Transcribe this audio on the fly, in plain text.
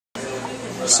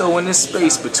So in this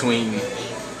space between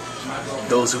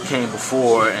those who came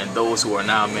before and those who are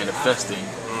now manifesting,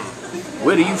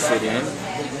 where do you fit in?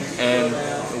 And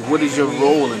what is your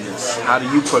role in this? How do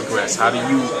you progress? How do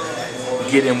you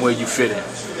get in where you fit in?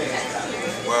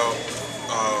 Well,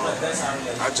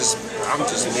 I'm just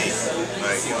me.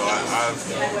 Like, you know,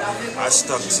 I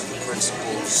stuck to the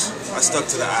principles. I stuck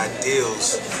to the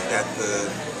ideals that the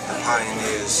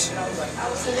pioneers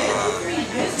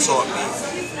taught me,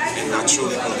 and I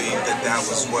truly believe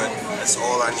that's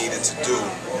all I needed to do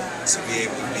to be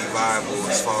able to be viable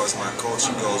as far as my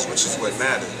culture goes, which is what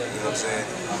mattered. You know what I'm saying?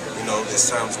 You know, there's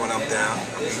times when I'm down,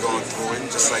 I'll be going through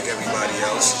it just like everybody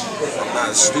else. I'm not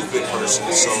a stupid person,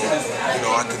 so you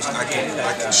know I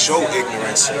can show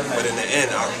ignorance, but in the end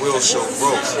I will show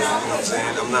growth. You know what I'm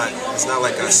saying? It's not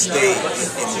like I stay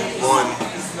in one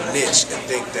niche and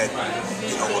think that,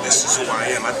 you know, well, this is who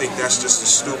I am. I think that's just as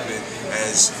stupid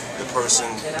as the person,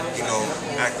 you know,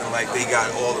 acting like they got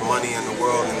all the money in the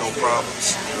world and no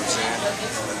problems. You know what I'm saying?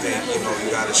 I think, you know, you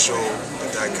got to show the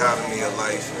dichotomy of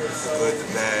life, the good, the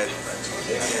bad,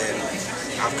 and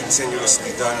I've continuously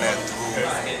done that through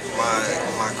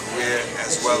my career,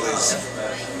 as well as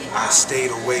I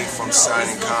stayed away from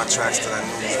signing contracts that I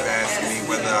knew was bad for me,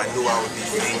 whether I knew I would be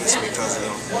famous because of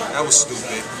them. That was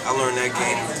stupid. I learned that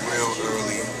game real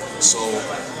early, so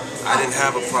I didn't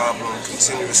have a problem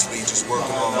continuously just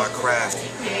working on my craft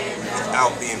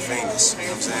without being famous.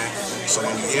 You know what I'm saying? So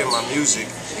when you hear my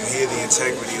music, you hear the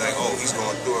integrity, like, oh, he's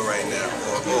going through it right now,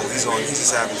 or oh, he's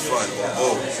just having fun,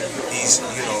 or oh, he's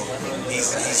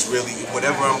really,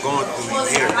 whatever I'm going through, you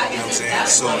hear it. You know what I'm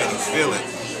saying? So, and you feel it.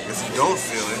 If you don't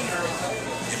feel it,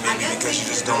 it may be because you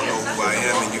just don't know who I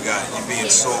am, and you're being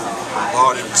so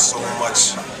bombarded with so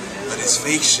much of this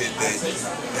fake shit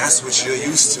that's what you're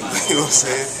used to. You know what I'm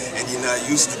saying? And you're not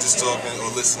used to just talking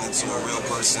or listening to a real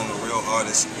person, a real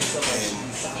artist, and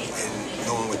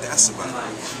knowing what that's about.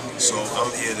 So I'm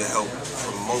here to help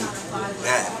promote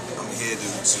that. I'm here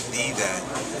to be that,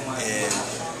 and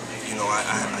you know,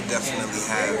 I definitely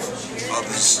have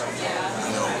others,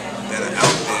 you know, that are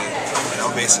out there. And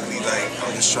I'm basically like,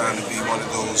 I'm just trying to be one of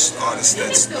those artists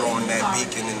that's throwing that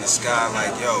beacon in the sky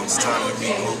like, yo, it's time to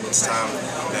regroup. It's time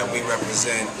that we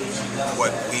represent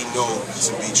what we know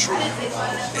to be true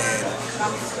and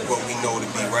what we know to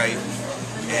be right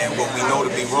and what we know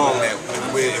to be wrong, that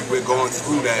if we're going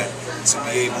through that, to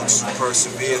be able to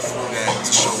persevere through that,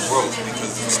 to show growth,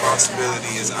 because the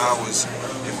responsibility is ours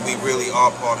if we really are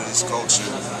part of this culture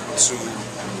to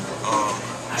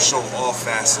show all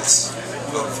facets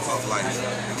of life.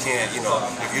 You can't, you know,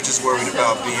 if you're just worried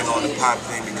about being on the pop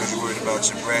thing because you're worried about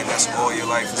your bread, that's all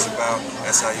your life is about,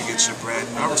 that's how you get your bread,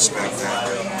 I respect that.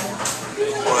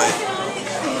 But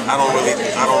I don't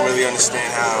really understand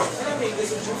how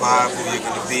viable you're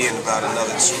going to be in about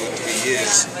another 2 or 3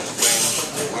 years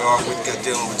when we're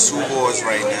dealing with 2 wars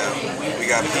right now. We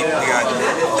got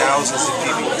thousands of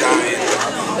people dying,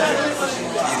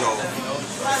 you know,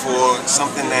 for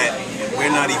something that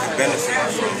we're not even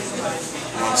benefiting from.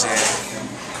 You know what I'm saying?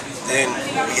 Then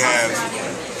we have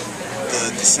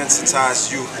the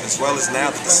desensitized youth, as well as now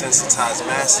the desensitized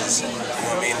masses. You know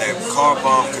what I mean? That car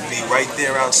bomb could be right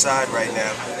there outside right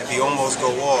now. If he almost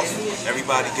go off,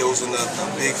 everybody goes in a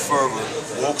big fervor,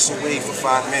 walks away for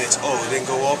 5 minutes. Oh, it didn't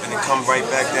go off, and it come right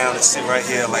back down and sit right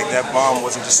here. Like that bomb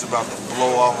wasn't just about to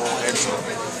blow our whole heads off.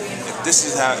 If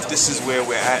this is where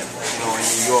we're at, you know, in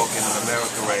New York and in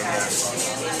America right now,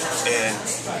 and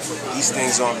these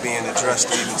things aren't being addressed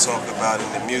or even talked about in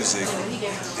the music,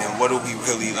 then what are we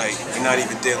really like? We're not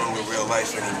even dealing with real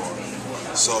life anymore.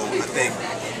 So I think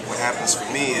what happens for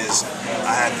me is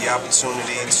I had the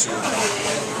opportunity to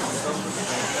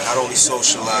not only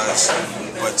socialize,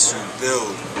 but to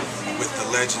build with the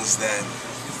legends that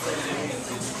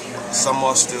some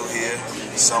are still here,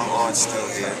 some aren't still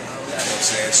here. You know what I'm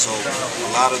saying? So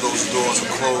a lot of those doors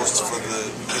are closed for the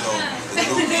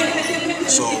new people.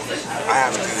 So I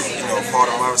have to, you know, part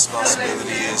of my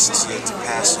responsibility is to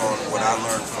pass on what I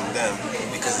learned from them,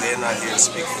 because they're not here to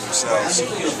speak for themselves.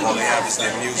 All they have is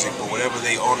their music, but whatever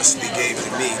they honestly gave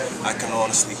to me, I can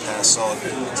honestly pass on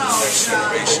to the next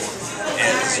generation.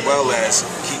 And as well as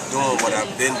keep doing what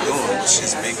I've been doing, which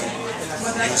is making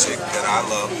music that I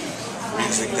love,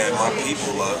 music that my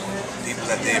people love, people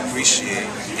that they appreciate,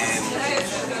 and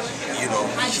you know,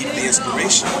 keep the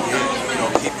inspiration, you know,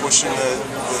 keep pushing the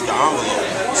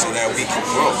envelope so that we can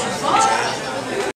grow. You know what I'm saying?